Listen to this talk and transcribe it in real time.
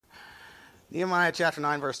Nehemiah chapter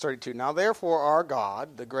 9, verse 32. Now therefore our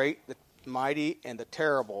God, the great, the mighty, and the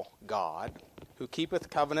terrible God, who keepeth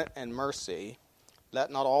covenant and mercy,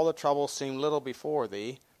 let not all the trouble seem little before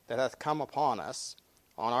thee that hath come upon us,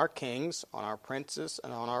 on our kings, on our princes,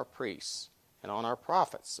 and on our priests, and on our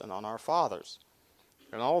prophets, and on our fathers,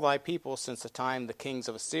 and all thy people since the time the kings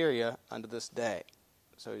of Assyria unto this day.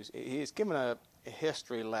 So he's given a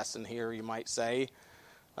history lesson here, you might say,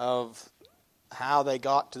 of how they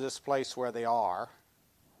got to this place where they are,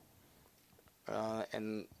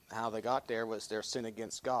 and how they got there was their sin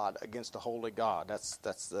against God, against the holy God.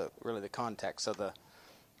 That's really the context of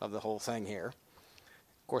the whole thing here.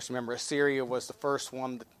 Of course, remember, Assyria was the first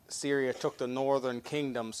one. Assyria took the northern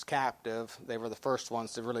kingdoms captive. They were the first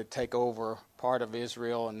ones to really take over part of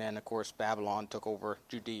Israel, and then, of course, Babylon took over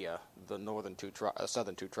Judea, the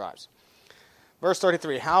southern two tribes. Verse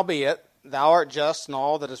 33, Howbeit, thou art just in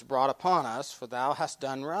all that is brought upon us, for thou hast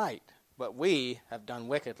done right, but we have done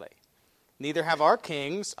wickedly. Neither have our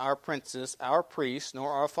kings, our princes, our priests,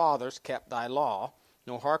 nor our fathers kept thy law,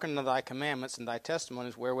 nor hearkened to thy commandments and thy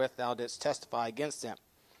testimonies wherewith thou didst testify against them.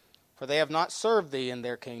 For they have not served thee in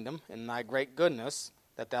their kingdom, in thy great goodness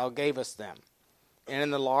that thou gavest them. And in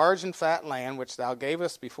the large and fat land which thou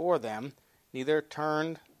gavest before them, neither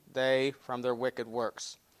turned they from their wicked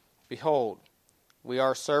works. Behold, we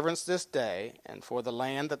are servants this day, and for the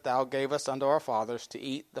land that thou gavest unto our fathers to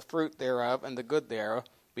eat the fruit thereof and the good thereof,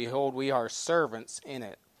 behold, we are servants in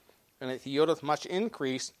it. And it yieldeth much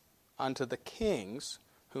increase unto the kings,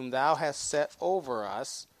 whom thou hast set over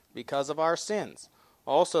us, because of our sins.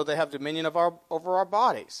 Also they have dominion over our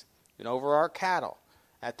bodies, and over our cattle,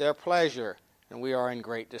 at their pleasure, and we are in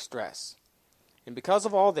great distress. And because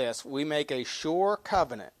of all this, we make a sure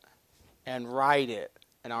covenant, and write it,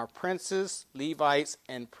 and our princes, Levites,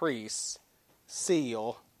 and priests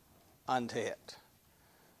seal unto it.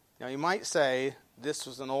 Now you might say this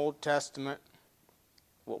was an Old Testament,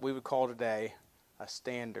 what we would call today a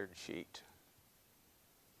standard sheet.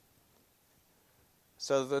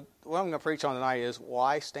 So what I'm going to preach on tonight is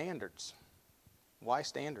why standards? Why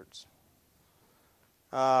standards?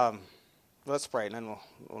 Let's pray, and then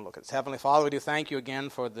we'll look at this. Heavenly Father, we do thank you again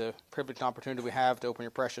for the privilege and opportunity we have to open your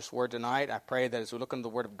precious word tonight. I pray that as we look into the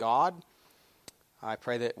word of God, I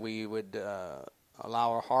pray that we would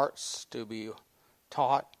allow our hearts to be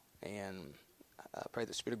taught, and I pray that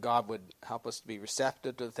the Spirit of God would help us to be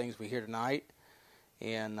receptive to the things we hear tonight,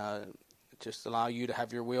 and just allow you to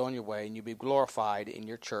have your will and your way, and you be glorified in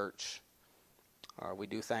your church. We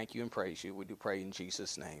do thank you and praise you. We do pray in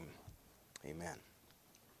Jesus' name. Amen.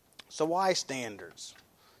 So why standards?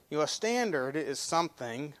 A standard is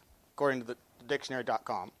something, according to the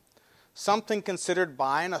dictionary.com, something considered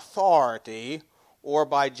by an authority or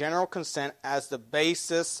by general consent as the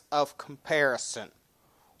basis of comparison,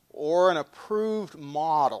 or an approved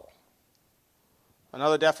model.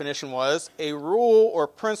 Another definition was a rule or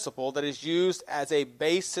principle that is used as a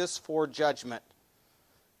basis for judgment.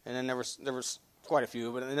 And then there was quite a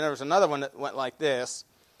few, but then there was another one that went like this: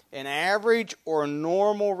 an average or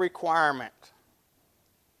normal requirement,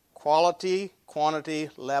 quality, quantity,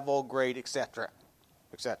 level, grade, etc.,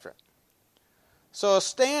 etc. So a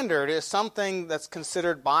standard is something that's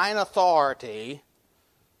considered by an authority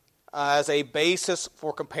as a basis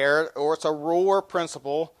for compare, or it's a rule or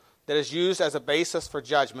principle that is used as a basis for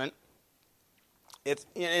judgment. It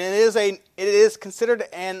is considered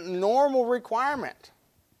a normal requirement.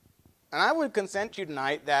 And I would consent to you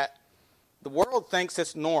tonight that the world thinks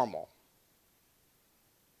it's normal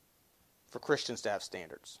for Christians to have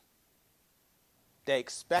standards. They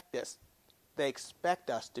expect us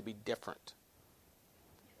to be different.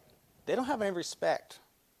 They don't have any respect.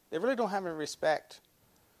 They really don't have any respect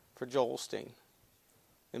for Joel Osteen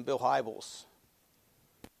and Bill Hybels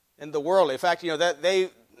and the world. In fact,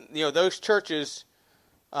 those churches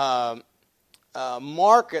market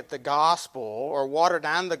the gospel or water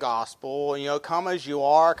down the gospel, come as you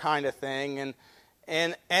are kind of thing,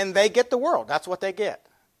 and they get the world. That's what they get.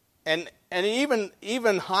 And even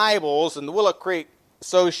Hybels and the Willow Creek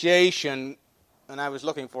Association, and I was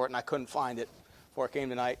looking for it and I couldn't find it before I came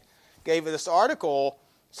tonight, gave this article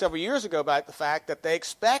several years ago about the fact that they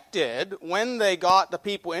expected when they got the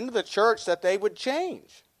people into the church that they would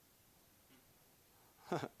change.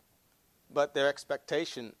 But their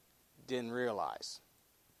expectation didn't realize.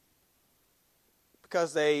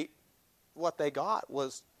 Because what they got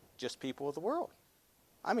was just people of the world.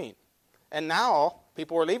 And now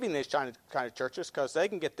people are leaving these kind of churches because they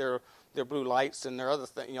can get their blue lights and their other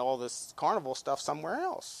thing, all this carnival stuff somewhere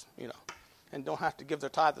else, and don't have to give their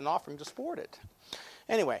tithe and offering to support it.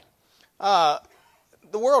 Anyway,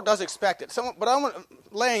 the world does expect it. But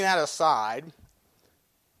laying that aside,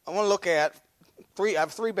 I want to look at I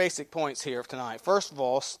have three basic points here tonight. First of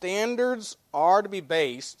all, standards are to be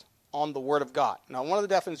based on the Word of God. Now, one of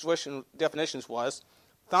the definitions was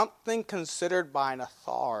something considered by an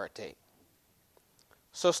authority.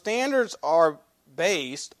 So standards are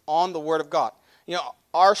based on the Word of God.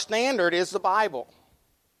 Our standard is the Bible.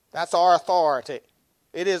 That's our authority.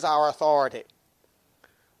 It is our authority.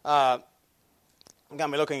 I'm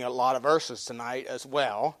going to be looking at a lot of verses tonight as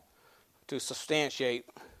well to substantiate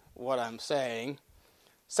what I'm saying.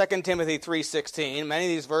 2 Timothy 3:16, many of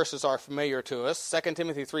these verses are familiar to us. 2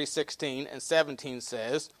 Timothy 3:16 and 17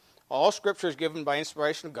 says, all Scripture is given by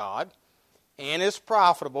inspiration of God and is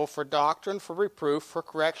profitable for doctrine, for reproof, for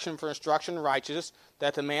correction, for instruction in righteousness,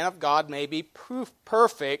 that the man of God may be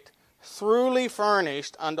perfect, thoroughly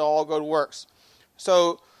furnished unto all good works.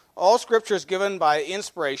 So, all Scripture is given by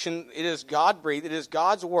inspiration. It is God-breathed. It is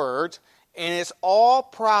God's words. And it's all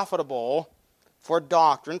profitable for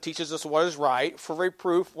doctrine, teaches us what is right, for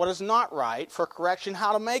reproof, what is not right, for correction,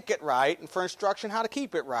 how to make it right, and for instruction, how to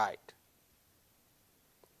keep it right.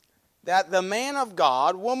 That the man of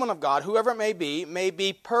God, woman of God, whoever it may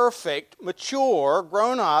be perfect, mature,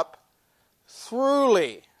 grown up,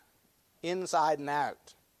 thoroughly, inside and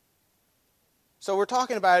out. So we're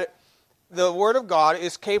talking about it. The Word of God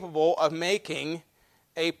is capable of making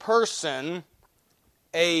a person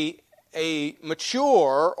a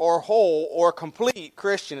mature or whole or complete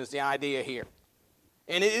Christian is the idea here.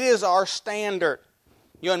 And it is our standard.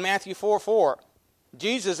 In Matthew 4:4,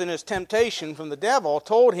 Jesus in his temptation from the devil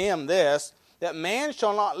told him this, that man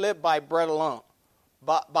shall not live by bread alone,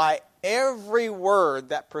 but by every word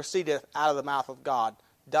that proceedeth out of the mouth of God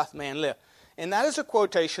doth man live. And that is a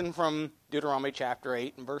quotation from Deuteronomy chapter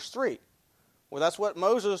 8 and verse 3. Well, that's what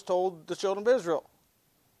Moses told the children of Israel.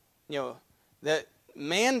 That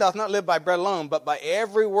man doth not live by bread alone, but by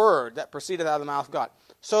every word that proceedeth out of the mouth of God.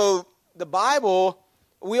 So the Bible,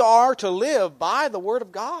 we are to live by the Word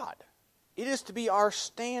of God. It is to be our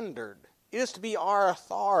standard. It is to be our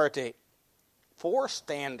authority for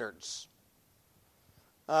standards.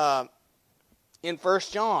 In 1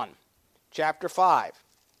 John chapter 5,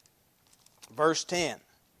 verse 10,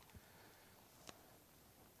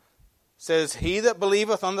 says, he that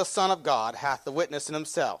believeth on the Son of God hath the witness in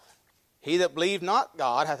himself. He that believed not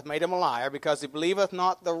God hath made him a liar, because he believeth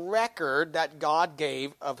not the record that God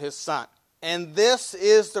gave of his Son. And this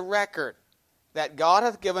is the record, that God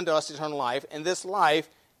hath given to us eternal life, and this life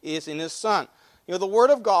is in his Son. The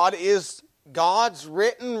Word of God is God's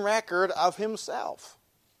written record of himself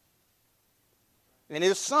and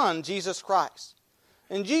his Son, Jesus Christ.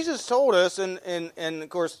 And Jesus told us, and of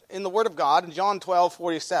course, in the Word of God, in John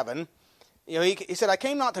 12:47, he said, I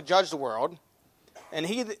came not to judge the world,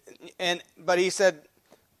 but he said,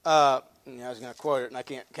 I was going to quote it, and I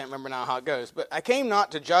can't remember now how it goes, but I came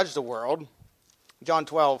not to judge the world, John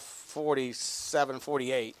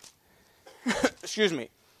 12:47-48. Excuse me.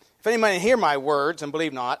 If any man hear my words and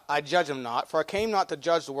believe not, I judge him not, for I came not to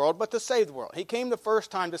judge the world, but to save the world. He came the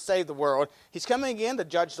first time to save the world. He's coming again to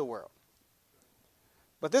judge the world.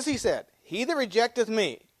 But this he said, he that rejecteth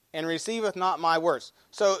me and receiveth not my words.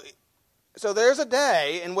 So there's a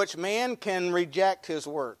day in which man can reject his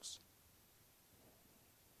words.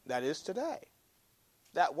 That is today.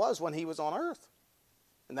 That was when he was on earth.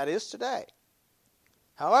 And that is today.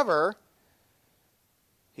 However,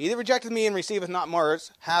 he that rejecteth me and receiveth not my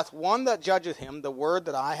words hath one that judgeth him. The word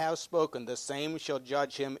that I have spoken, the same shall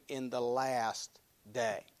judge him in the last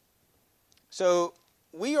day. So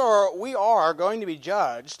we are going to be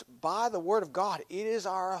judged by the Word of God. It is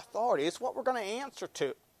our authority. It's what we're going to answer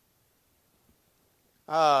to.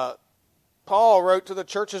 Paul wrote to the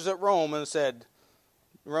churches at Rome and said,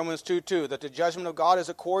 Romans 2:2, that the judgment of God is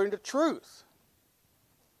according to truth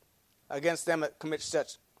against them that commit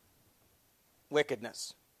such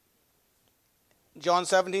wickedness. John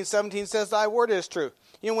 17:17 says, thy word is true.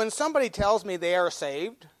 When somebody tells me they are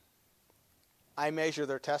saved, I measure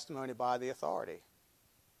their testimony by the authority,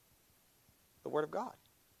 the Word of God.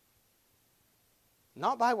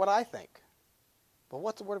 Not by what I think, but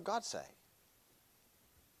what's the Word of God say?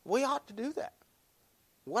 We ought to do that.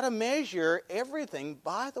 We ought to measure everything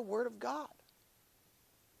by the Word of God.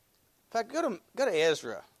 In fact, go to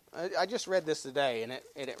Ezra. I just read this today, and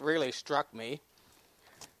it really struck me.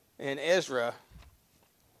 In Ezra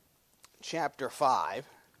chapter 5,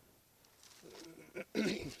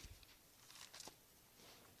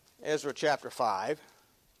 Ezra chapter 5,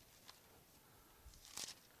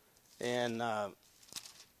 in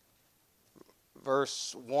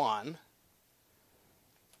verse 1,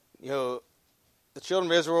 the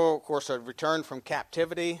children of Israel, of course, had returned from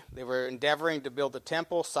captivity. They were endeavoring to build the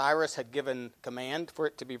temple. Cyrus had given command for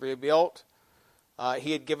it to be rebuilt.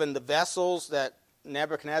 He had given the vessels that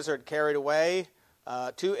Nebuchadnezzar had carried away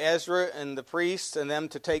to Ezra and the priests and them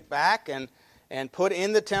to take back and put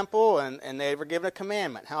in the temple, and they were given a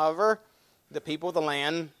commandment. However, the people of the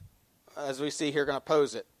land, as we see here, are going to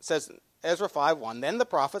oppose it. It says, Ezra 5:1, Then the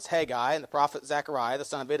prophets Haggai and the prophet Zechariah, the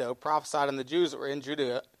son of Iddo, prophesied on the Jews that were in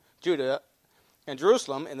Judah and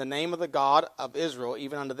Jerusalem in the name of the God of Israel,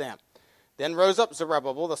 even unto them. Then rose up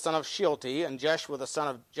Zerubbabel, the son of Shealtiel, and Jeshua, the son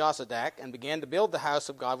of Josadak, and began to build the house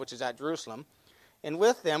of God which is at Jerusalem. And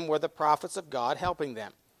with them were the prophets of God helping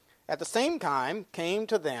them. At the same time came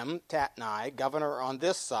to them Tatnai, governor on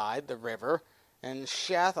this side the river, and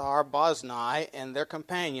Shethar-boznai and their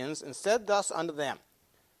companions, and said thus unto them,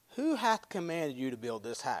 Who hath commanded you to build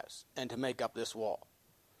this house, and to make up this wall?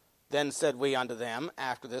 Then said we unto them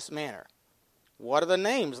after this manner, What are the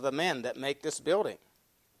names of the men that make this building?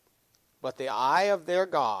 But the eye of their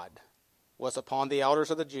God was upon the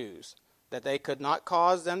elders of the Jews, that they could not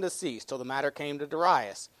cause them to cease till the matter came to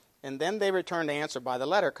Darius. And then they returned answer by the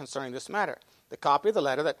letter concerning this matter. The copy of the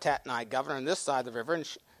letter that Tatnai, governor on this side of the river,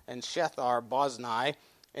 and Shethar-boznai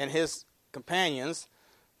and his companions,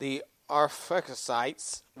 the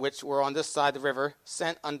Arphaxites, which were on this side of the river,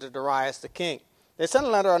 sent unto Darius the king. They sent a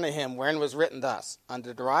letter unto him, wherein was written thus,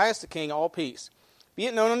 Unto Darius the king all peace. Be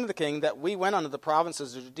it known unto the king that we went unto the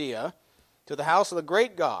provinces of Judea, to the house of the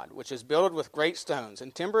great God, which is builded with great stones,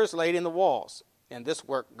 and timber is laid in the walls. And this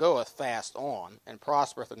work goeth fast on, and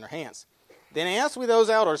prospereth in their hands. Then asked we those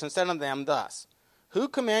elders, and said unto them thus, Who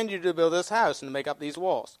commanded you to build this house, and to make up these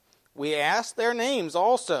walls? We asked their names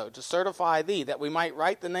also, to certify thee, that we might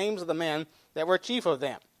write the names of the men that were chief of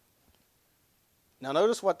them. Now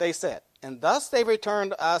notice what they said. And thus they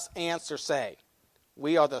returned us answer, say,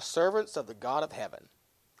 We are the servants of the God of heaven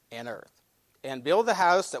and earth, and build the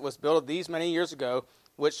house that was built these many years ago,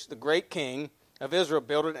 which the great king of Israel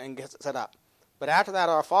builded and set up. But after that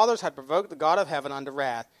our fathers had provoked the God of heaven unto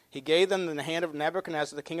wrath, he gave them in the hand of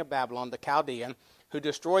Nebuchadnezzar the king of Babylon, the Chaldean, who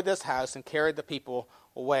destroyed this house and carried the people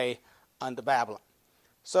away unto Babylon.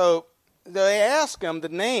 So they asked him the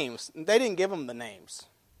names. They didn't give them the names.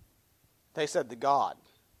 They said the God.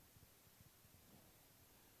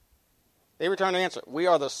 They returned an answer. We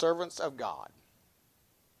are the servants of God.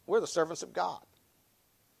 We're the servants of God.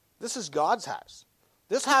 This is God's house.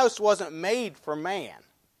 This house wasn't made for man,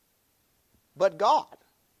 but God.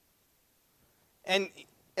 And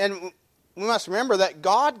we must remember that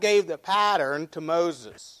God gave the pattern to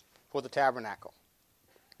Moses for the tabernacle.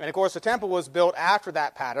 And of course the temple was built after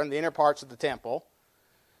that pattern, the inner parts of the temple.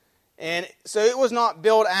 And so it was not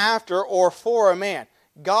built after or for a man.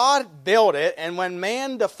 God built it, and when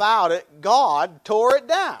man defiled it, God tore it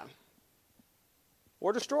down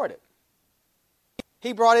or destroyed it.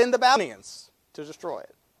 He brought in the Babylonians to destroy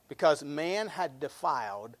it because man had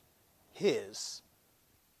defiled his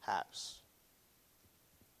house.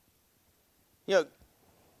 You know,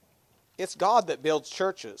 it's God that builds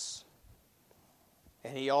churches,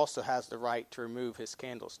 and he also has the right to remove his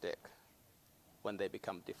candlestick when they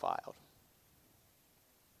become defiled.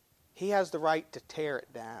 He has the right to tear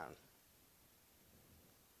it down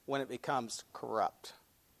when it becomes corrupt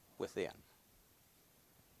within.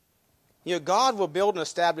 You know, God will build and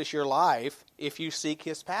establish your life if you seek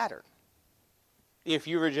his pattern. If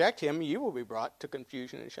you reject him, you will be brought to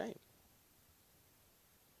confusion and shame.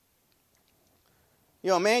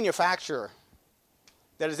 You know, a manufacturer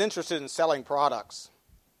that is interested in selling products,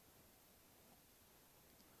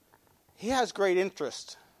 he has great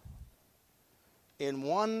interest in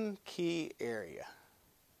one key area.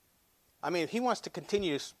 I mean, if he wants to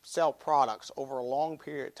continue to sell products over a long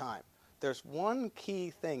period of time, there's one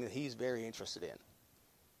key thing that he's very interested in.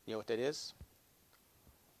 You know what that is?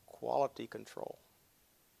 Quality control.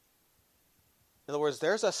 In other words,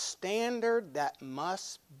 there's a standard that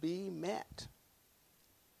must be met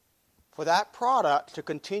for that product to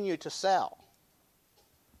continue to sell.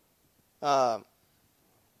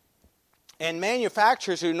 And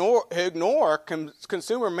manufacturers who ignore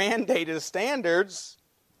consumer mandated standards,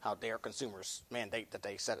 how dare consumers mandate that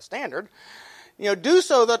they set a standard, you know, do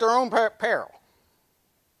so at their own peril.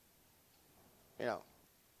 You know,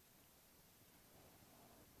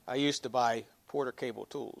 I used to buy Porter cable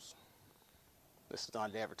tools. This is not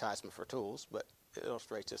an advertisement for tools, but it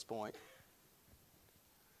illustrates this point.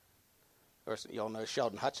 Of course, you all know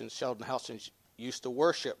Sheldon Hutchins. Sheldon Hutchins used to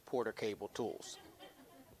worship Porter cable tools.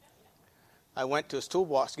 I went to his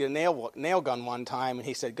toolbox to get a nail gun one time, and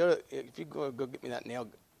he said, "If you go get me that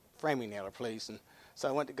framing nailer, please." And so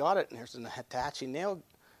I went to got it, and there's an Hitachi nail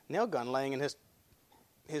gun laying in his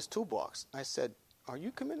his toolbox. I said, "Are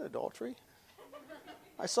you committing adultery?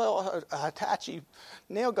 I saw a Hitachi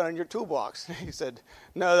nail gun in your toolbox." He said,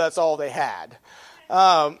 "No, that's all they had."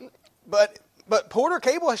 But Porter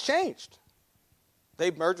Cable has changed.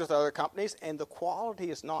 They've merged with other companies, and the quality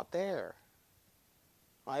is not there.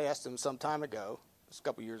 I asked him some time ago, just a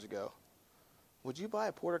couple years ago, "Would you buy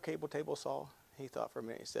a Porter Cable table saw?" He thought for a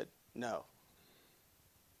minute. He said, "No."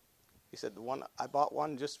 He said, I bought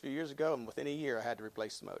one just a few years ago, and within a year I had to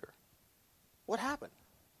replace the motor. What happened?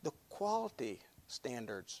 The quality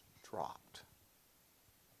standards dropped.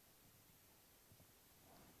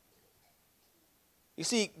 You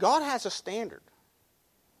see, God has a standard.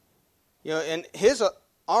 And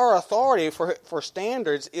our authority for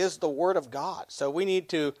standards is the Word of God. So we need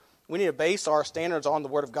to base our standards on the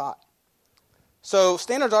Word of God. So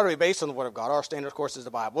standards ought to be based on the Word of God. Our standard, of course, is the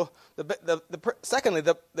Bible. Secondly,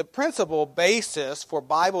 the principal basis for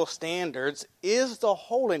Bible standards is the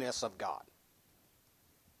holiness of God.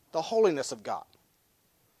 The holiness of God.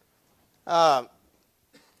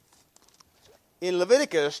 In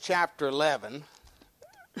Leviticus chapter 11,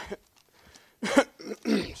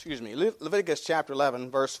 Leviticus chapter 11,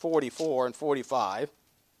 verse 44 and 45,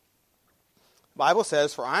 the Bible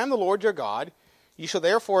says, "For I am the Lord your God. Ye shall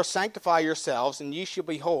therefore sanctify yourselves, and ye shall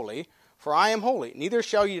be holy, for I am holy. Neither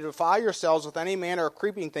shall ye defile yourselves with any manner of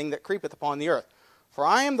creeping thing that creepeth upon the earth. For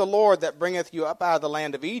I am the Lord that bringeth you up out of the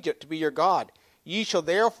land of Egypt to be your God. Ye shall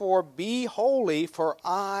therefore be holy, for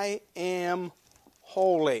I am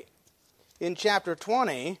holy." In chapter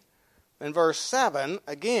 20, in verse 7,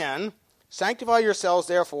 again, "Sanctify yourselves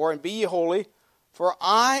therefore, and be ye holy, for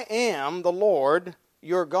I am the Lord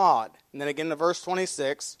your God." And then again in verse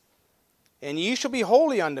 26, "And ye shall be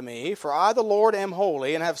holy unto me, for I the Lord am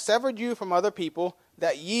holy, and have severed you from other people,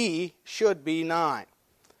 that ye should be mine."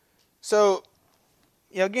 So,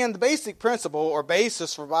 again, the basic principle or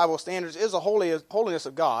basis for Bible standards is the holiness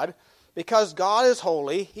of God. Because God is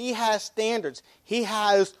holy, He has standards. He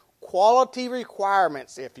has quality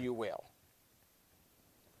requirements, if you will.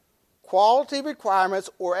 Quality requirements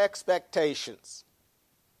or expectations.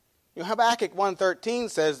 Habakkuk 1:13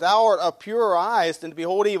 says, "Thou art of purer eyes than to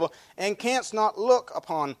behold evil, and canst not look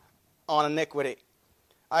on iniquity."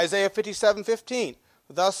 Isaiah 57:15,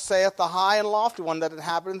 "Thus saith the high and lofty one that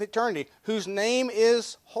inhabiteth eternity, whose name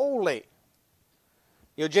is holy."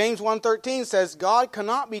 James 1:13 says, "God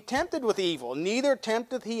cannot be tempted with evil, neither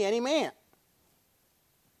tempteth he any man."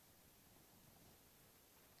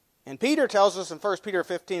 And Peter tells us in 1 Peter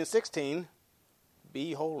 15:16,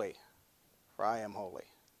 "Be holy, for I am holy."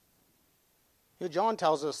 John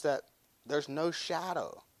tells us that there's no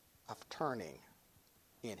shadow of turning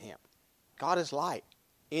in Him. God is light.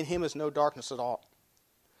 In Him is no darkness at all.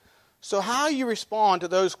 So how you respond to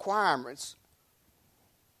those requirements,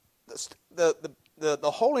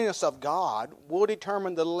 the holiness of God will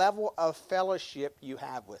determine the level of fellowship you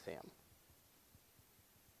have with Him.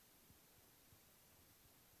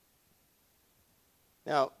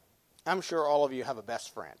 Now, I'm sure all of you have a best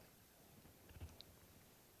friend.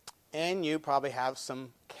 And you probably have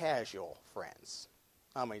some casual friends.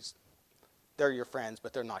 I mean, they're your friends,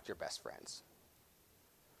 but they're not your best friends.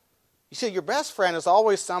 You see, your best friend is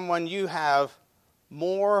always someone you have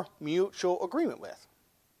more mutual agreement with,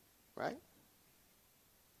 right?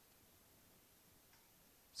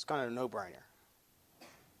 It's kind of a no-brainer.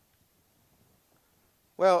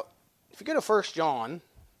 Well, if you go to 1 John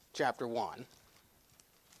chapter 1,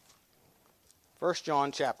 1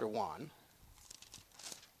 John chapter 1,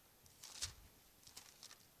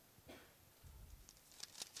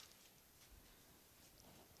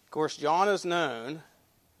 of course, John is known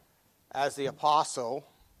as the apostle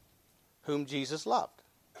whom Jesus loved.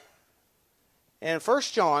 In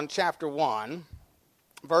 1 John chapter 1,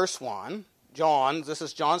 verse 1, this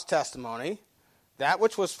is John's testimony, "That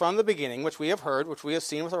which was from the beginning, which we have heard, which we have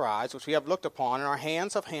seen with our eyes, which we have looked upon, and our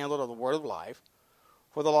hands have handled of the word of life.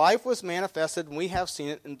 For the life was manifested, and we have seen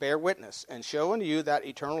it, and bear witness, and show unto you that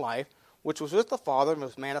eternal life, which was with the Father, and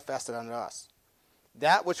was manifested unto us.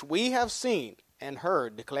 That which we have seen and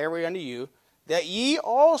heard declare we unto you, that ye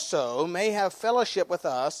also may have fellowship with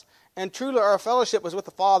us, and truly our fellowship was with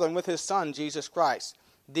the Father and with His Son, Jesus Christ.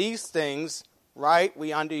 These things write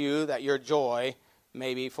we unto you, that your joy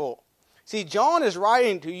may be full." See, John is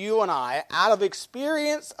writing to you and I out of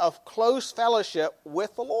experience of close fellowship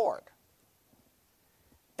with the Lord.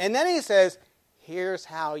 And then he says, here's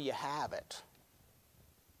how you have it.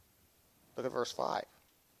 Look at verse 5.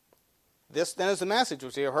 "This then is the message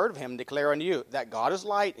which we have heard of Him, and declare unto you, that God is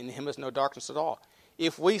light, and in Him is no darkness at all.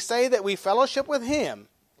 If we say that we fellowship with Him,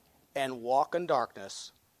 and walk in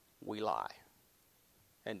darkness, we lie,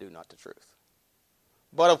 and do not the truth."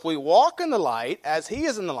 But if we walk in the light, as he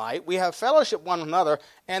is in the light, we have fellowship with one another,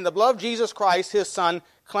 and the blood of Jesus Christ, his Son,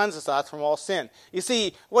 cleanses us from all sin. You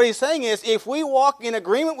see, what he's saying is, if we walk in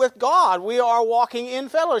agreement with God, we are walking in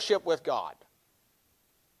fellowship with God.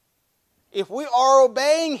 If we are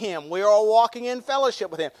obeying him, we are walking in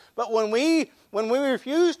fellowship with him. But when we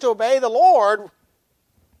refuse to obey the Lord,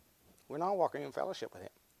 we're not walking in fellowship with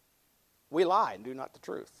him. We lie and do not the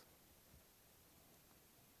truth.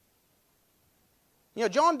 You know,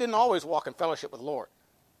 John didn't always walk in fellowship with the Lord.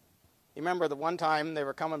 You remember the one time they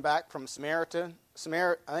were coming back from Samaria,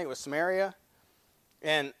 I think it was Samaria,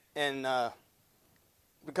 and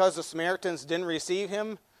because the Samaritans didn't receive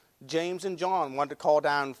him, James and John wanted to call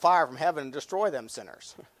down fire from heaven and destroy them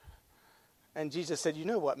sinners. And Jesus said, you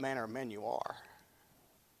know what manner of men you are.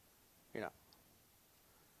 You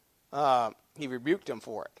know. He rebuked them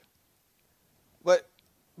for it.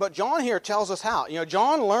 But John here tells us how. You know,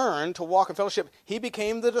 John learned to walk in fellowship. He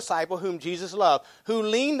became the disciple whom Jesus loved, who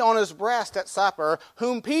leaned on his breast at supper,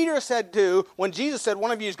 whom Peter said to, when Jesus said, one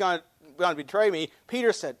of you is going to betray me,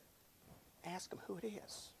 Peter said, ask him who it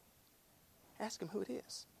is. Ask him who it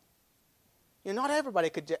is. You know, not everybody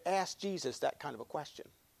could ask Jesus that kind of a question.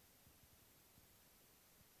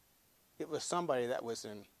 It was somebody that was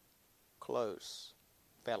in close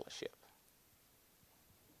fellowship.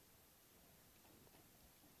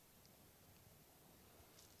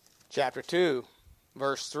 Chapter 2,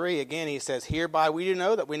 verse 3, again he says, hereby we do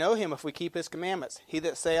know that we know him if we keep his commandments. He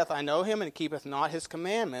that saith, I know him, and keepeth not his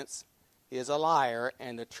commandments, is a liar,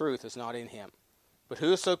 and the truth is not in him. But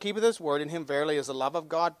whoso keepeth his word, in him verily is the love of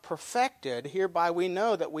God perfected. Hereby we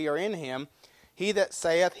know that we are in him. He that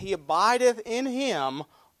saith he abideth in him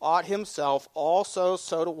ought himself also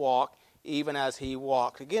so to walk, even as he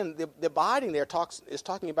walked. Again, the abiding there is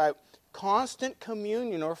talking about constant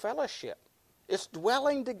communion or fellowship. It's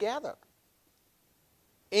dwelling together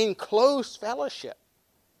in close fellowship.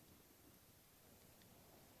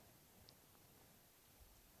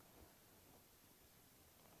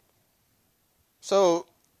 So,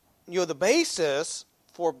 you know, the basis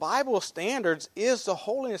for Bible standards is the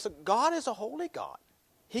holiness. God is a holy God.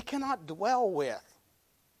 He cannot dwell with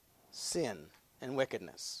sin and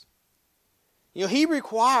wickedness. You know, he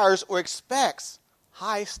requires or expects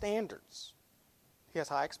high standards. He has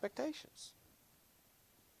high expectations.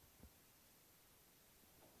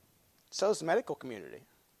 So does the medical community.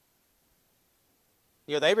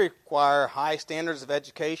 You know, they require high standards of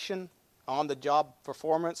education, on-the-job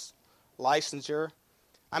performance, licensure.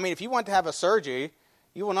 I mean, if you want to have a surgery,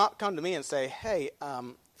 you will not come to me and say, hey,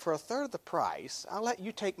 for a third of the price, I'll let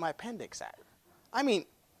you take my appendix out. I mean,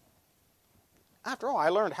 after all, I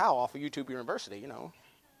learned how off of YouTube University, you know.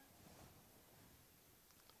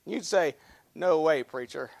 You'd say, no way,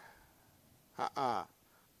 preacher. I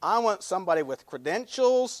want somebody with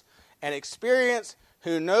credentials and experience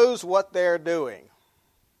who knows what they're doing.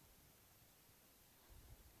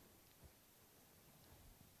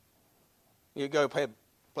 You go play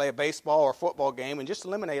a baseball or football game and just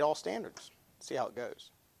eliminate all standards. See how it goes.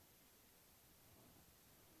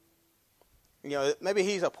 You know, maybe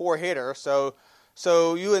he's a poor hitter, so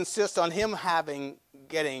you insist on him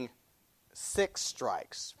getting 6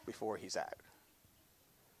 strikes before he's out.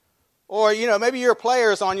 Or, you know, maybe your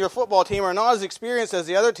players on your football team are not as experienced as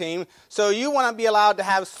the other team, so you want to be allowed to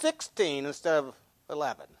have 16 instead of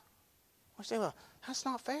 11. I say, well, that's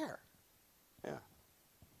not fair. Yeah.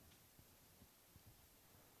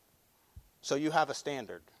 So you have a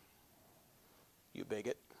standard. You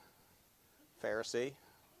bigot, Pharisee,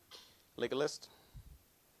 legalist.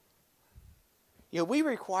 You know, we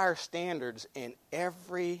require standards in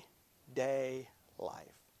everyday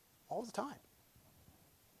life, all the time.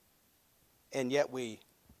 And yet we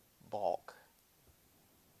balk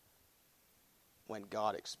when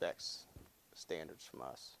God expects standards from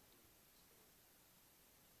us.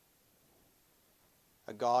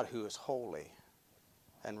 A God who is holy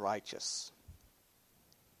and righteous.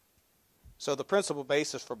 So the principal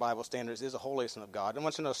basis for Bible standards is the holiness of God. And I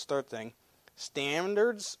want you to know this third thing.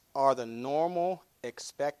 Standards are the normal,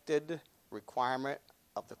 expected requirement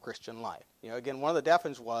of the Christian life. You know, again, one of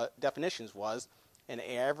the definitions was an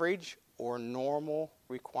average or normal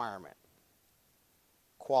requirement.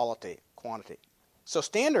 Quality, quantity. So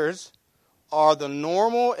standards are the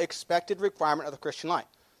normal, expected requirement of the Christian life.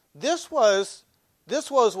 This was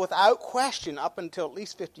without question up until at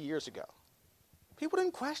least 50 years ago. People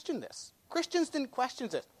didn't question this. Christians didn't question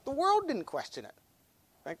this. The world didn't question it.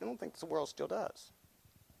 In fact, I don't think the world still does.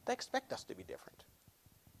 They expect us to be different.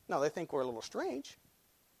 No, they think we're a little strange,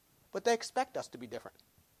 but they expect us to be different.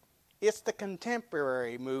 It's the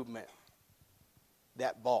contemporary movement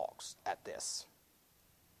that balks at this.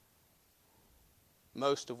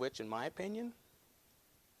 most of which, in my opinion,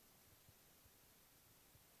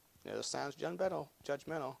 this sounds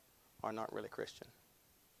judgmental, are not really Christian.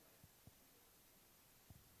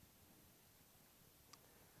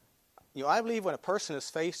 I believe when a person is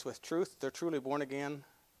faced with truth, they're truly born again,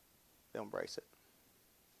 they'll embrace it.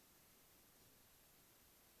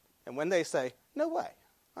 And when they say, no way,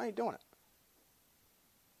 I ain't doing it,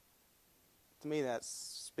 to me that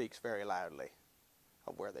speaks very loudly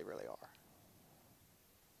of where they really are.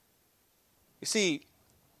 You see,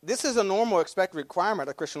 this is a normal expected requirement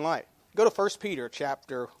of Christian life. Go to 1 Peter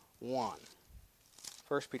chapter 1.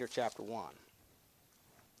 1 Peter chapter 1,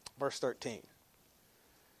 verse 13.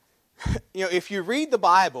 If you read the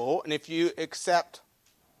Bible and if you accept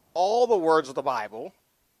all the words of the Bible,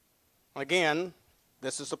 again,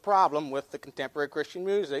 this is the problem with the contemporary Christian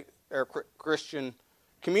music or Christian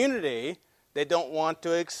community. They don't want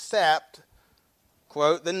to accept,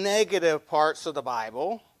 quote, the negative parts of the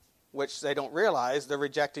Bible, which they don't realize they're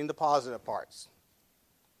rejecting the positive parts.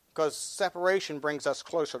 Because separation brings us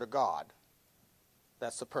closer to God.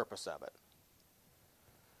 That's the purpose of it.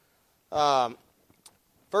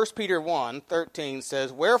 1 Peter 1:13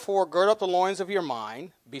 says, wherefore gird up the loins of your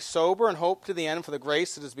mind, be sober and hope to the end for the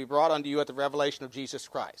grace that is to be brought unto you at the revelation of Jesus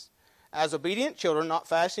Christ. As obedient children, not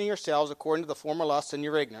fashioning yourselves according to the former lusts in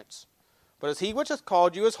your ignorance. But as he which hath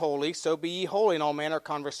called you is holy, so be ye holy in all manner of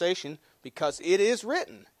conversation, because it is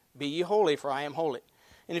written, be ye holy, for I am holy.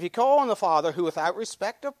 And if ye call on the Father, who without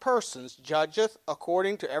respect of persons judgeth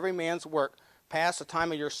according to every man's work, pass the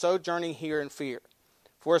time of your sojourning here in fear.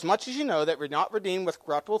 For as much as you know that we're not redeemed with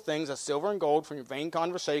corruptible things as silver and gold from your vain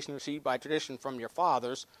conversation received by tradition from your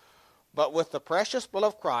fathers, but with the precious blood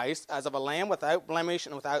of Christ, as of a lamb without blemish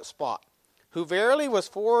and without spot, who verily was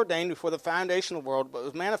foreordained before the foundation of the world, but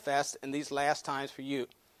was manifest in these last times for you,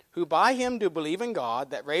 who by him do believe in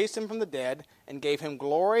God, that raised him from the dead, and gave him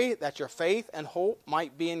glory, that your faith and hope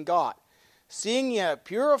might be in God. Seeing ye have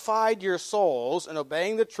purified your souls, in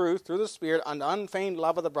obeying the truth through the Spirit unto unfeigned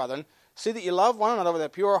love of the brethren, see that ye love one another with a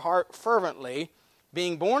pure heart fervently,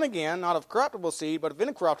 being born again, not of corruptible seed, but of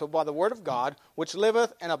incorruptible, by the word of God, which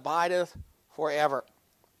liveth and abideth forever.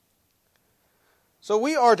 So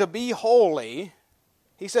we are to be holy.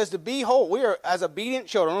 He says to be holy. We are, as obedient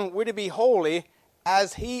children, we're to be holy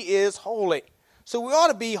as he is holy. So we ought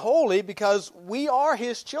to be holy because we are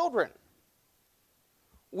his children.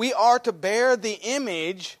 We are to bear the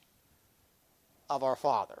image of our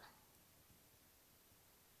Father.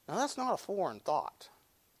 Now that's not a foreign thought,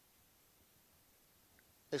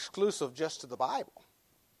 exclusive just to the Bible.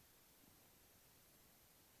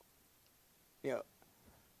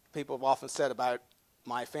 People have often said about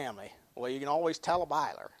my family, well, you can always tell a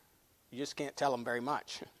Byler. You just can't tell them very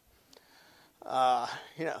much.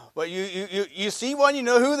 But you see one, you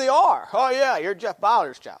know who they are. Oh yeah, you're Jeff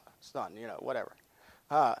Byler's son, whatever.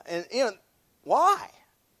 Why?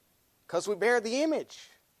 Because we bear the image.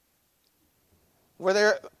 We're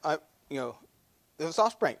there, there's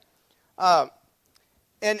offspring. And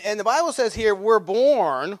the Bible says here, we're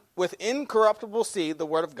born with incorruptible seed, the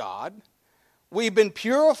word of God. We've been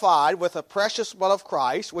purified with the precious blood of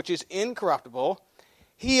Christ, which is incorruptible.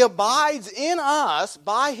 He abides in us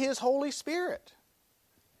by his Holy Spirit.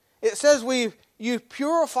 It says you've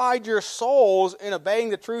purified your souls in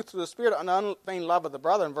obeying the truth through the Spirit and unfeigned love of the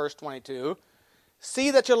brother in verse 22.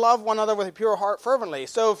 See that you love one another with a pure heart fervently.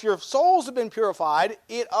 So if your souls have been purified,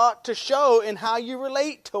 it ought to show in how you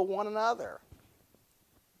relate to one another.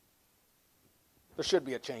 There should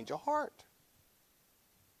be a change of heart.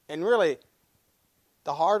 And really,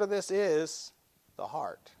 the heart of this is the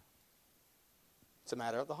heart. It's a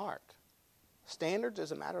matter of the heart. Standards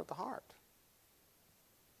is a matter of the heart.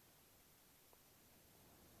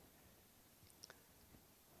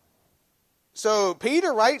 So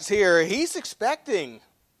Peter writes here, he's expecting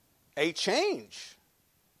a change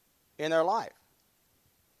in their life.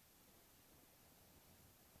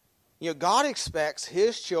 God expects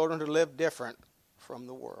his children to live different from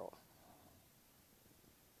the world.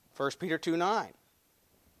 1 Peter 2:9.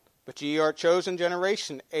 But ye are a chosen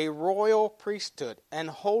generation, a royal priesthood, an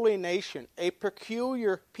holy nation, a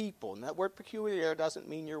peculiar people. And that word peculiar doesn't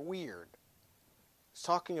mean you're weird. It's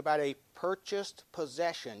talking about a purchased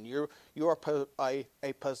possession. You are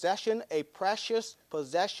a possession, a precious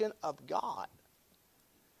possession of God.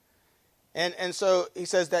 And so he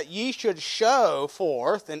says that ye should show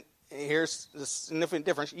forth, and here's the significant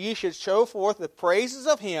difference, ye should show forth the praises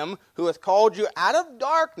of him who hath called you out of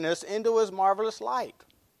darkness into his marvelous light.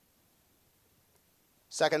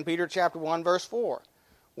 2 Peter chapter 1, verse 4.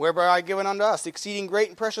 Whereby are given unto us exceeding great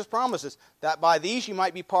and precious promises, that by these you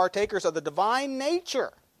might be partakers of the divine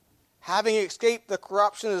nature, having escaped the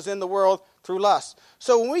corruption that is in the world through lust.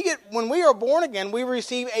 So when we are born again, we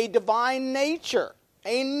receive a divine nature,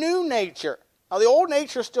 a new nature. Now the old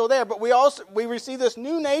nature is still there, but we receive this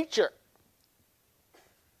new nature.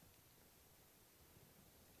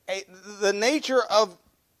 The nature of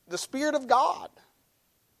the Spirit of God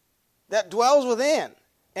that dwells within.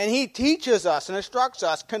 And He teaches us and instructs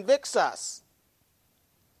us, convicts us.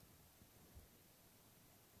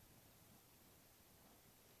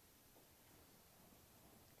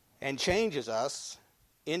 And changes us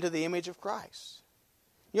into the image of Christ.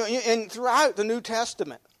 And throughout the New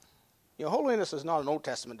Testament, holiness is not an Old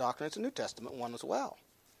Testament doctrine, it's a New Testament one as well.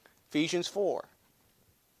 Ephesians 4.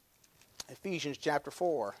 Ephesians chapter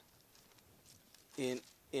 4.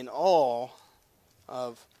 In all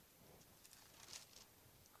of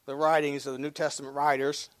the writings of the New Testament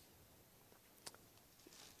writers,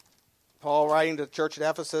 Paul writing to the church at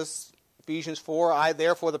Ephesus, Ephesians 4, I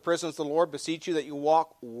therefore, the prisoners of the Lord, beseech you that you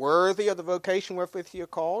walk worthy of the vocation wherewith you are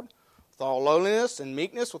called, with all lowliness and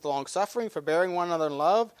meekness, with longsuffering, forbearing one another in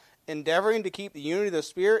love, endeavoring to keep the unity of the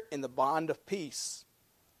Spirit in the bond of peace.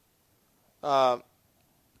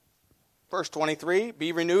 Verse 23,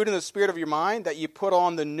 be renewed in the spirit of your mind, that you put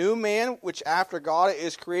on the new man, which after God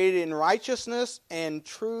is created in righteousness and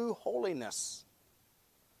true holiness.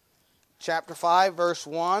 Chapter 5, verse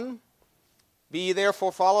 1, be ye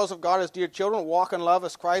therefore followers of God as dear children, walk in love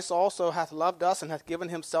as Christ also hath loved us, and hath given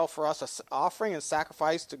himself for us an offering and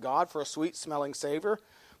sacrifice to God for a sweet-smelling savor.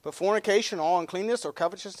 But fornication, all uncleanness or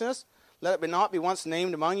covetousness, let it not be once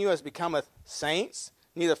named among you as becometh saints,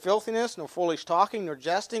 neither filthiness, nor foolish talking, nor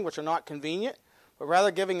jesting, which are not convenient, but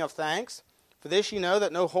rather giving of thanks. For this ye know,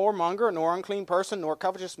 that no whoremonger, nor unclean person, nor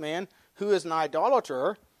covetous man, who is an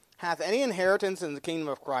idolater, hath any inheritance in the kingdom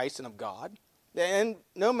of Christ and of God. And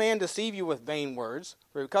no man deceive you with vain words,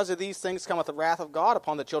 for because of these things cometh the wrath of God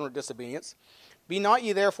upon the children of disobedience. Be not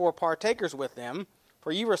ye therefore partakers with them,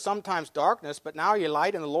 for ye were sometimes darkness, but now ye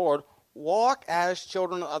light in the Lord. Walk as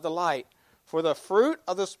children of the light. For the fruit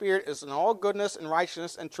of the Spirit is in all goodness and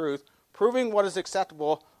righteousness and truth, proving what is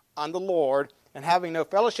acceptable unto the Lord, and having no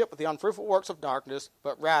fellowship with the unfruitful works of darkness,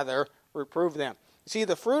 but rather reprove them. You see,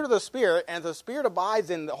 the fruit of the Spirit, and if the Spirit abides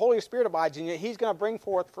in, the Holy Spirit abides in you, He's going to bring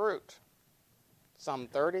forth fruit. Some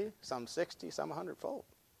 30, some 60, some 100-fold.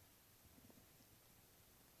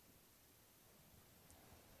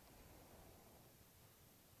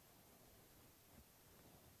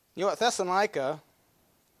 At Thessalonica,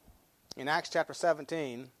 in Acts chapter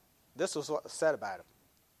 17, this was what was said about them,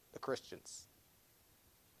 the Christians.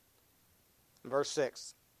 In verse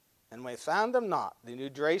 6, and we found them not. They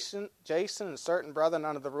knew Jason and certain brethren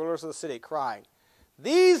under the rulers of the city, crying,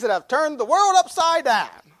 these that have turned the world upside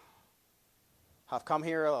down have come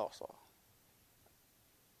here also.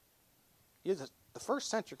 The first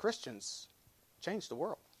century Christians changed the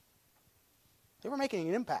world. They were making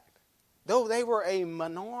an impact. Though they were a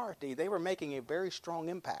minority, they were making a very strong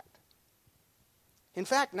impact. In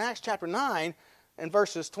fact, in Acts chapter 9, and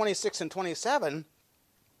verses 26 and 27,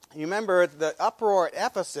 you remember the uproar at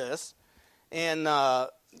Ephesus, and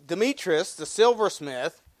Demetrius, the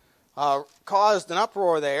silversmith, caused an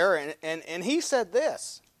uproar there, and he said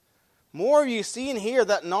this, more ye see and hear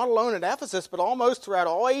that not alone at Ephesus, but almost throughout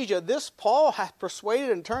all Asia, this Paul hath persuaded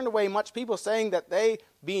and turned away much people, saying that they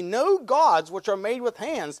be no gods which are made with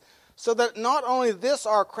hands, so that not only this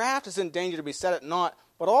our craft is in danger to be set at naught,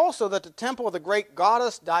 but also that the temple of the great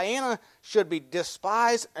goddess Diana should be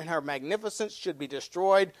despised, and her magnificence should be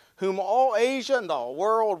destroyed, whom all Asia and the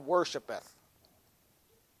world worshipeth.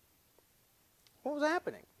 What was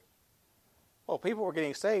happening? Well, people were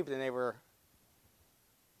getting saved, and they were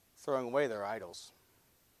throwing away their idols.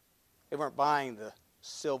 They weren't buying the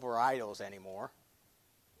silver idols anymore.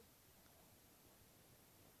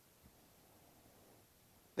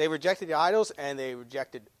 They rejected the idols, and they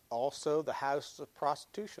rejected also the house of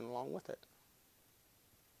prostitution along with it.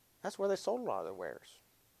 That's where they sold a lot of their wares.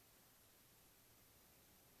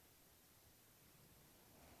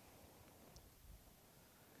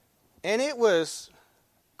 And it was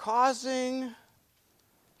causing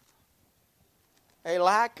a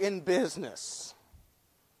lack in business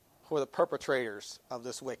for the perpetrators of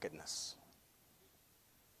this wickedness.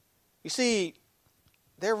 You see,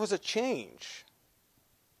 there was a change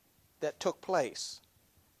that took place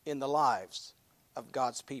in the lives of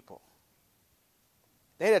God's people.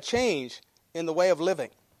 They had a change in the way of living.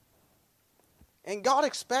 And God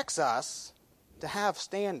expects us to have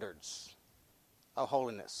standards of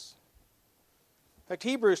holiness. In fact,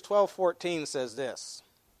 Hebrews 12:14 says this,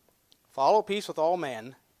 follow peace with all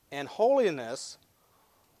men, and holiness,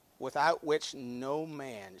 without which no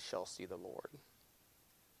man shall see the Lord.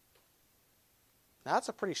 Now, that's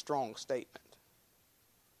a pretty strong statement.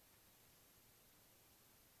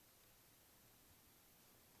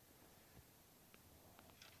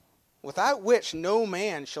 Without which no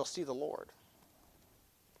man shall see the Lord.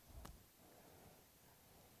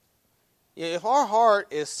 If our heart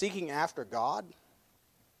is seeking after God,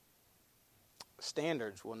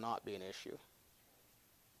 standards will not be an issue.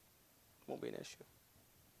 Won't be an issue.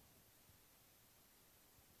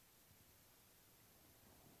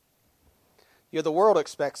 The world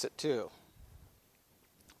expects it too.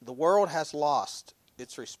 The world has lost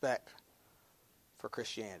its respect for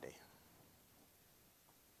Christianity.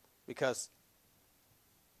 Because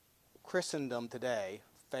Christendom today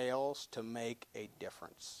fails to make a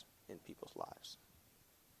difference in people's lives.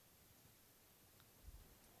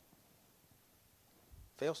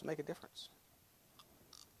 Fails to make a difference.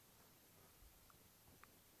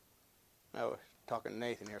 I was talking to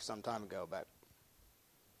Nathan here some time ago about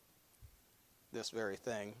this very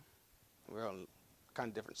thing. We're on a kind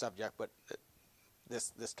of different subject, but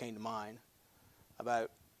this came to mind about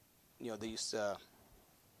these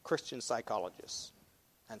Christian psychologists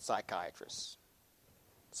and psychiatrists.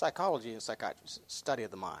 Psychology and psychiatry study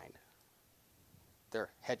of the mind. They're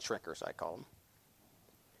head shrinkers, I call them.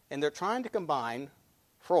 And they're trying to combine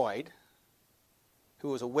Freud, who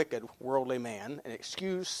was a wicked, worldly man, and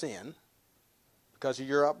excused sin because of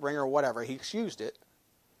your upbringing or whatever. He excused it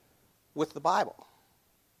with the Bible.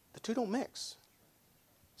 The two don't mix.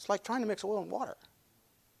 It's like trying to mix oil and water.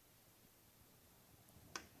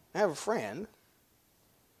 I have a friend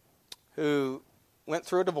who went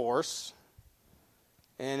through a divorce,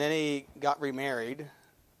 and then he got remarried,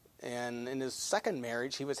 and in his second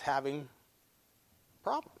marriage, he was having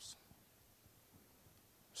problems.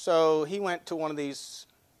 So he went to one of these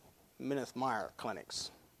Mineth Meyer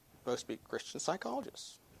clinics, supposed to be Christian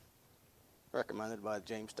psychologists, recommended by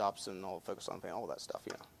James Dobson and all the focus on pain, all that stuff,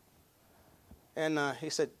 And he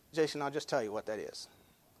said, Jason, I'll just tell you what that is.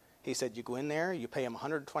 He said, you go in there, you pay him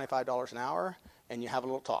 $125 an hour, and you have a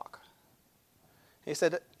little talk. He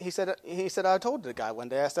said, I told the guy one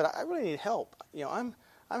day, I said, I really need help. I'm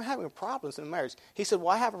having problems in marriage. He said, well,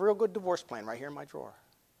 I have a real good divorce plan right here in my drawer.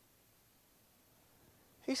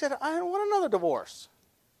 He said, I don't want another divorce.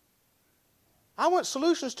 I want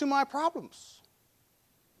solutions to my problems.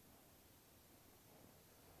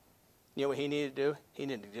 You know what he needed to do? He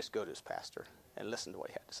needed to just go to his pastor and listen to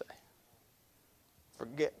what he had to say.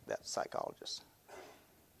 Forget that psychologist.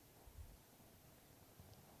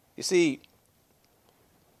 You see,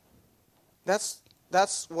 that's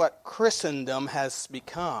what Christendom has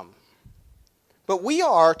become. But we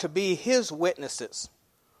are to be his witnesses.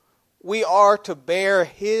 We are to bear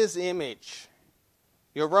his image.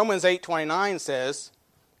 Romans 8:29 says,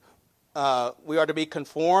 we are to be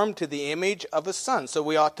conformed to the image of his Son. So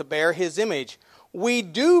we ought to bear his image. We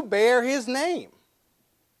do bear his name.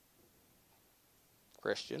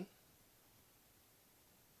 Christian.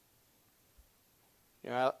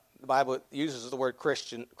 The Bible uses the word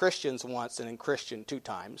Christians once and in Christian 2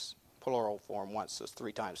 times. Plural form once is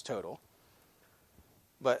 3 times total.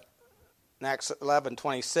 But in Acts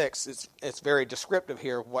 11:26, it's very descriptive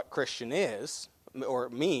here of what Christian is or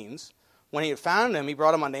means. When he had found them, he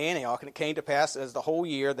brought them unto Antioch, and it came to pass as the whole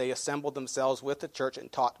year they assembled themselves with the church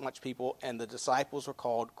and taught much people, and the disciples were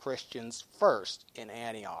called Christians first in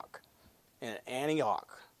Antioch. And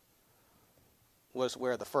Antioch was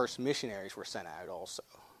where the first missionaries were sent out also.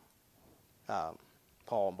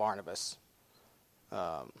 Paul and Barnabas.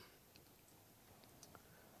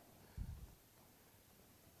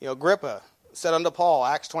 Agrippa said unto Paul,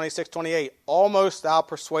 Acts 26:28, almost thou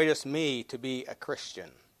persuadest me to be a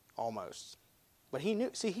Christian. Almost. But he knew.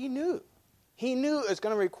 See, he knew. He knew it was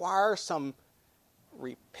going to require some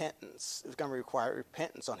repentance. It was going to require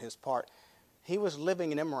repentance on his part. He was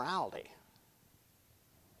living in immorality.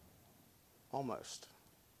 Almost.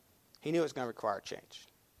 He knew it was going to require change.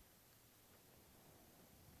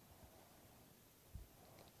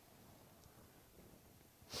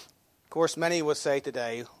 Of course, many would say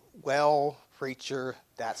today, well, preacher,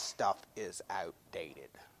 that stuff is outdated.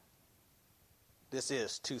 This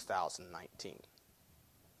is 2019.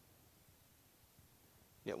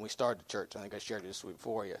 When we started the church, I think I shared this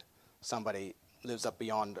before you. Somebody lives up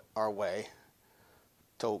beyond our way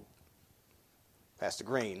told Pastor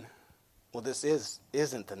Green, well, this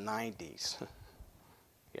isn't the 90s.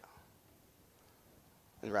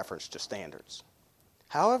 In reference to standards.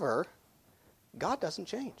 However, God doesn't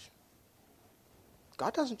change.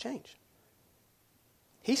 God doesn't change.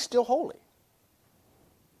 He's still holy.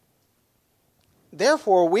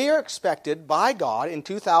 Therefore, we are expected by God in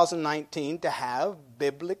 2019 to have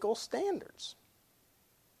biblical standards.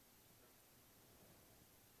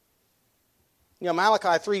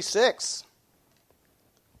 Malachi 3:6.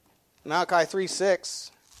 Malachi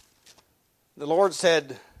 3:6. The Lord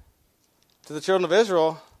said to the children of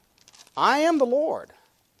Israel, I am the Lord.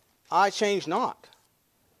 I change not.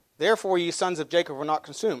 Therefore ye sons of Jacob were not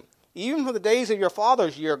consumed. Even from the days of your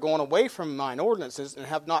fathers ye are gone away from mine ordinances, and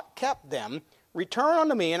have not kept them. Return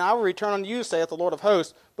unto me, and I will return unto you, saith the Lord of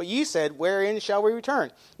hosts. But ye said, wherein shall we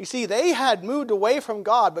return? You see, they had moved away from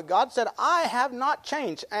God, but God said, I have not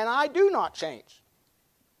changed, and I do not change.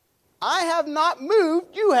 I have not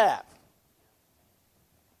moved, you have.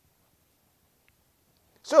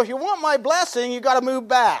 So if you want my blessing, you've got to move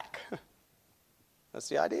back. That's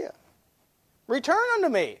the idea. Return unto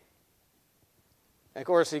me. And of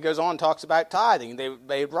course, he goes on and talks about tithing.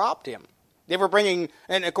 They robbed him. They were bringing,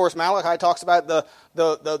 and of course, Malachi talks about the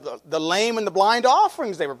lame and the blind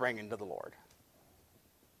offerings they were bringing to the Lord.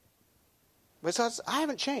 But so I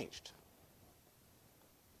haven't changed.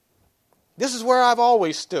 This is where I've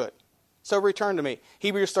always stood. So return to me.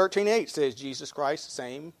 Hebrews 13:8 says, Jesus Christ the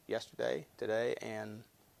same yesterday, today, and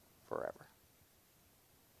forever.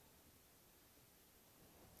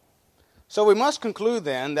 So we must conclude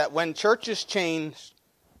then that when churches change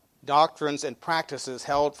doctrines and practices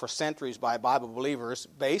held for centuries by Bible believers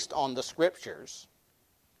based on the Scriptures,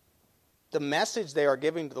 the message they are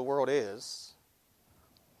giving to the world is,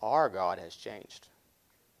 our God has changed.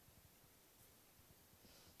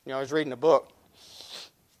 I was reading a book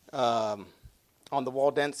on the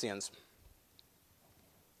Waldensians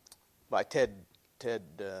by Ted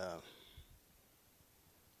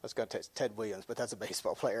Williams, but that's a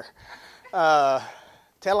baseball player. Ted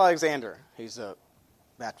Alexander, he's a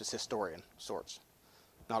Baptist historian, sorts.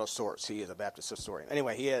 Not of sorts, he is a Baptist historian.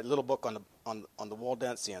 Anyway, he had a little book on the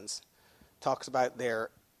Waldensians. Talks about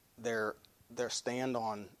their stand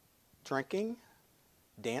on drinking,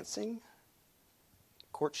 dancing,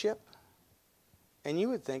 courtship. And you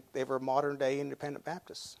would think they were modern-day independent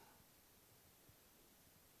Baptists.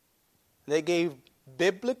 They gave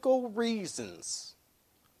biblical reasons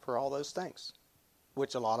for all those things,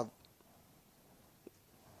 which a lot of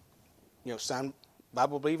sound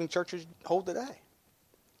Bible-believing churches hold today.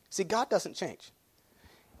 See, God doesn't change.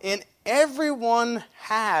 And everyone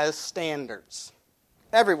has standards.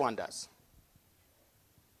 Everyone does.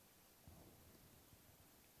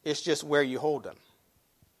 It's just where you hold them.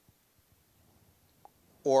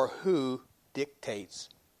 Or who dictates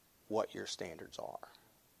what your standards are.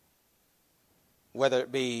 Whether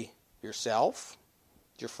it be yourself,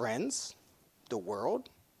 your friends, the world,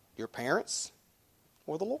 your parents,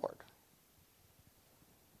 or the Lord.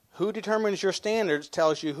 Who determines your standards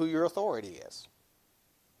tells you who your authority is.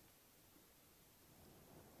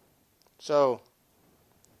 So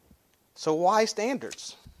why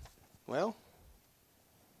standards? Well,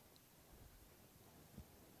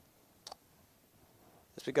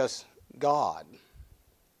 it's because God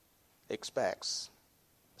expects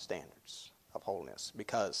standards of holiness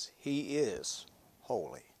because He is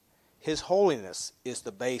holy. His holiness is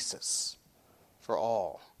the basis for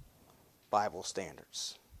all Bible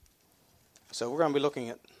standards. So we're going to be looking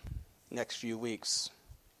at next few weeks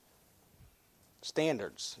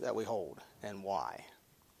standards that we hold and why.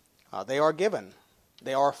 They are given.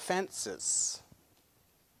 They are fences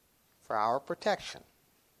for our protection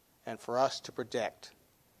and for us to project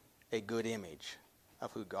a good image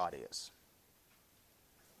of who God is.